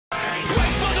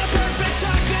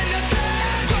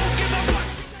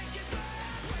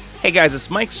Hey guys, it's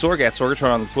Mike Sorg at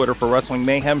Sorgatron on the Twitter for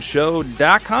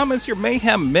WrestlingMayhemShow.com. It's your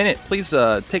Mayhem Minute. Please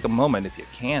take a moment, if you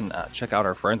can, check out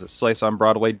our friends at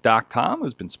SliceOnBroadway.com,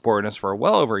 who's been supporting us for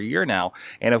well over a year now.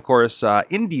 And of course,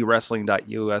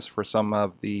 IndieWrestling.us for some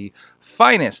of the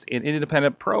finest in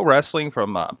independent pro wrestling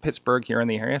from Pittsburgh here in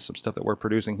the area. Some stuff that we're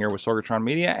producing here with Sorgatron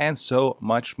Media and so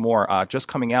much more. Just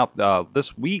coming out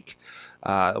this week.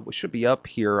 We should be up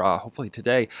here hopefully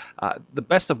today. The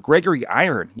best of Gregory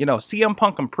Iron. You know, CM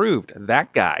Punk improved.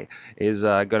 That guy is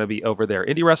going to be over there.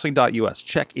 IndieWrestling.us.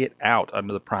 Check it out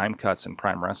under the Prime Cuts and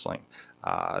Prime Wrestling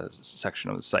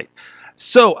section of the site.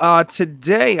 So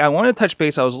today I want to touch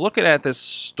base. I was looking at this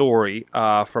story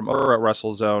from over at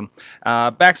WrestleZone.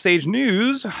 Backstage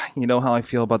news. You know how I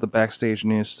feel about the backstage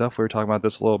news stuff. We were talking about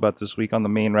this a little bit this week on the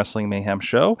main Wrestling Mayhem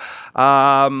show.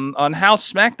 On how the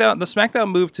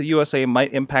SmackDown move to USA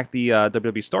might impact the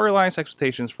WWE storylines,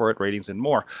 expectations for it, ratings, and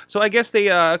more. So I guess they,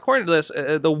 according to this,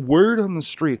 the word on the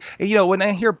street. And, you know, when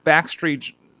I hear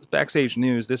backstage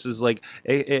news, this is like,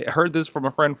 I heard this from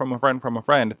a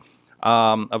friend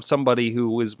of somebody who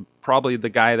was probably the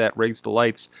guy that raised the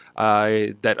lights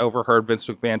that overheard Vince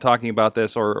McMahon talking about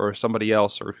this, or somebody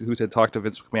else, or who had talked to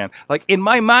Vince McMahon. Like, in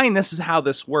my mind, this is how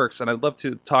this works, and I'd love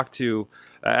to talk to...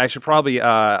 I should probably, you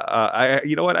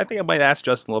know what? I think I might ask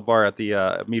Justin LaBar at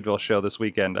the Meadville show this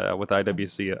weekend with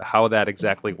IWC how that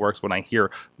exactly works when I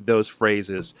hear those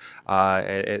phrases. You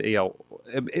know,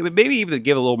 maybe even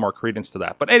give a little more credence to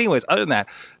that. But anyways, other than that,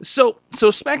 so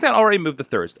SmackDown already moved to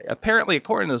Thursday. Apparently,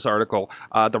 according to this article,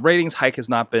 the ratings hike has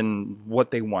not been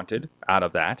what they wanted out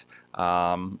of that.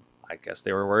 I guess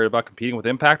they were worried about competing with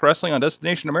Impact Wrestling on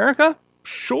Destination America?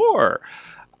 Sure.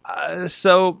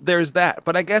 So there's that.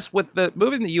 But I guess with the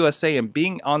moving to USA and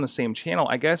being on the same channel,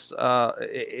 I guess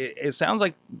it sounds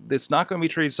like it's not going to be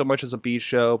treated so much as a B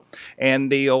show,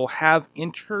 and they'll have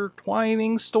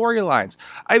intertwining storylines.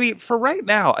 I mean, for right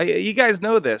now, you guys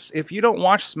know this. If you don't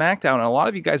watch SmackDown, and a lot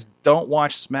of you guys don't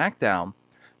watch SmackDown,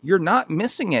 you're not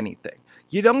missing anything.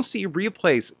 You don't see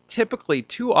replays typically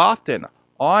too often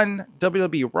on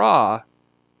WWE Raw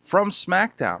from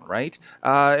SmackDown, right?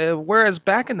 Whereas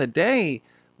back in the day,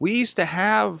 we used to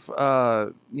have,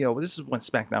 you know, this is when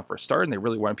SmackDown first started, and they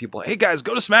really wanted people, hey guys,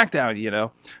 go to SmackDown, you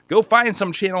know, go find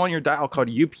some channel on your dial called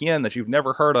UPN that you've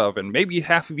never heard of, and maybe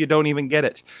half of you don't even get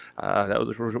it.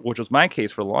 Which was my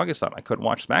case for the longest time. I couldn't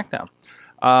watch SmackDown.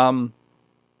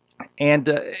 And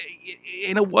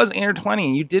it was intertwining,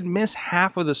 and you did miss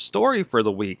half of the story for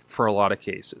the week for a lot of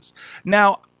cases.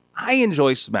 Now, I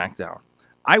enjoy SmackDown.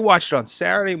 I watched it on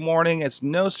Saturday morning. It's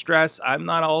no stress. I'm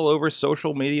not all over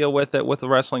social media with it, with the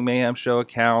Wrestling Mayhem Show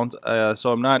account,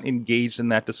 so I'm not engaged in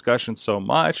that discussion so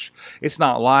much. It's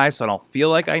not live, so I don't feel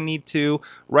like I need to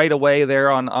right away there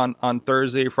on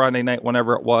Thursday, Friday night,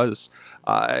 whenever it was.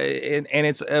 And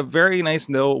it's a very nice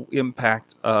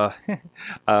no-impact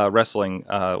wrestling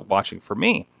watching for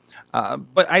me.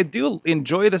 But I do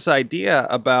enjoy this idea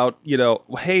about, you know,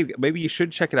 hey, maybe you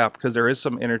should check it out because there is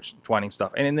some intertwining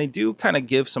stuff. And they do kind of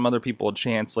give some other people a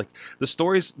chance. Like the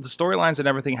storylines and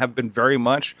everything have been very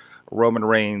much Roman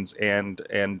Reigns and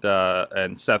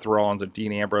Seth Rollins and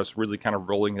Dean Ambrose really kind of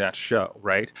rolling that show,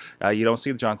 right? You don't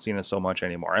see John Cena so much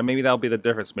anymore. And maybe that'll be the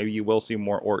difference. Maybe you will see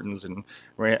more Ortons and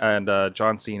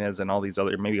John Cena's and all these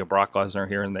other, maybe a Brock Lesnar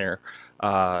here and there.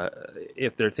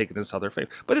 If they're taking this other fame.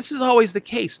 But this is always the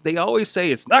case. They always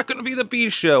say it's not going to be the B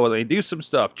show, and they do some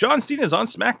stuff. John Cena's on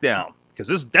SmackDown, because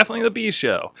this is definitely the B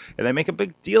show. And they make a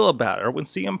big deal about it. Or when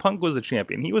CM Punk was the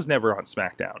champion, he was never on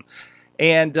SmackDown.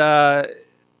 And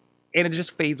it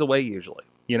just fades away usually.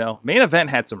 You know, Main Event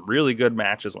had some really good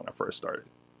matches when it first started.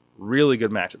 Really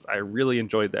good matches. I really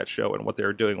enjoyed that show and what they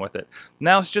were doing with it.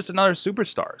 Now it's just another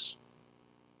Superstars.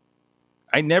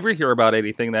 I never hear about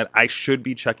anything that I should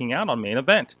be checking out on Main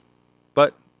Event.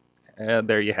 But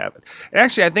there you have it. And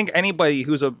actually, I think anybody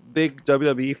who's a big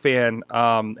WWE fan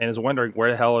and is wondering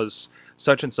where the hell is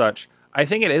such and such, I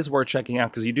think it is worth checking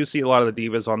out because you do see a lot of the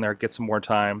divas on there get some more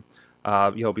time.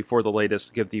 You know, before the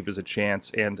latest, give divas a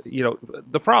chance. And, you know,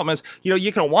 the problem is, you know,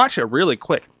 you can watch it really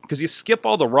quick because you skip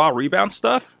all the Raw rebound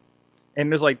stuff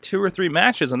and there's like 2 or 3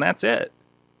 matches and that's it.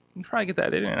 You can probably get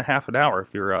that in a half an hour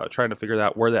if you're trying to figure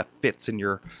out where that fits in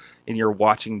your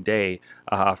watching day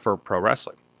for pro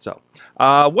wrestling. So,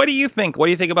 what do you think? What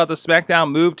do you think about the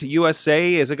SmackDown move to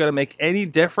USA? Is it going to make any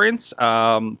difference?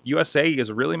 USA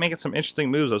is really making some interesting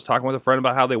moves. I was talking with a friend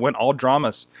about how they went all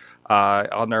dramas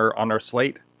on their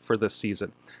slate for this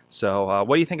season. So,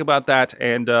 what do you think about that?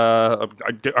 And are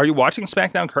you watching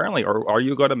SmackDown currently, or are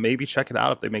you going to maybe check it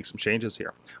out if they make some changes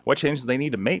here? What changes do they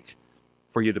need to make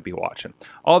for you to be watching.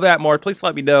 All that more, please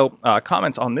let me know.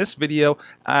 Comments on this video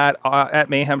at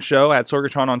Mayhem Show, at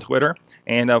Sorgatron on Twitter,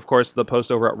 and of course the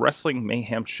post over at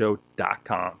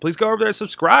WrestlingMayhemShow.com. Please go over there,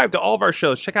 subscribe to all of our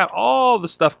shows, check out all the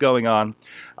stuff going on.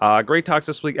 Great talks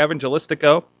this week.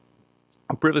 Evangelistico,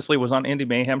 who previously was on Indie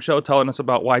Mayhem Show, telling us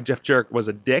about why Jeff Jarrett was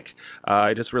a dick.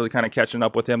 Just really kind of catching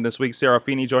up with him this week. Sarah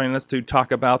Feeney joining us to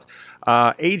talk about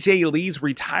AJ Lee's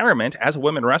retirement as a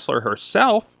women wrestler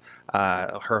herself.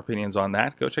 Her opinions on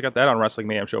that. Go check out that on Wrestling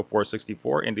Mayhem Show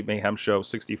 464, Indie Mayhem Show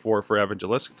 64 for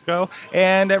Evangelistico,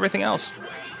 and everything else.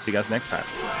 See you guys next time.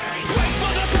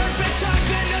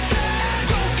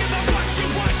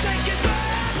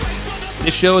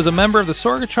 This show is a member of the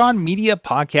Sorgatron Media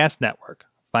Podcast Network.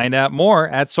 Find out more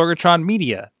at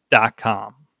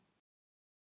sorgatronmedia.com.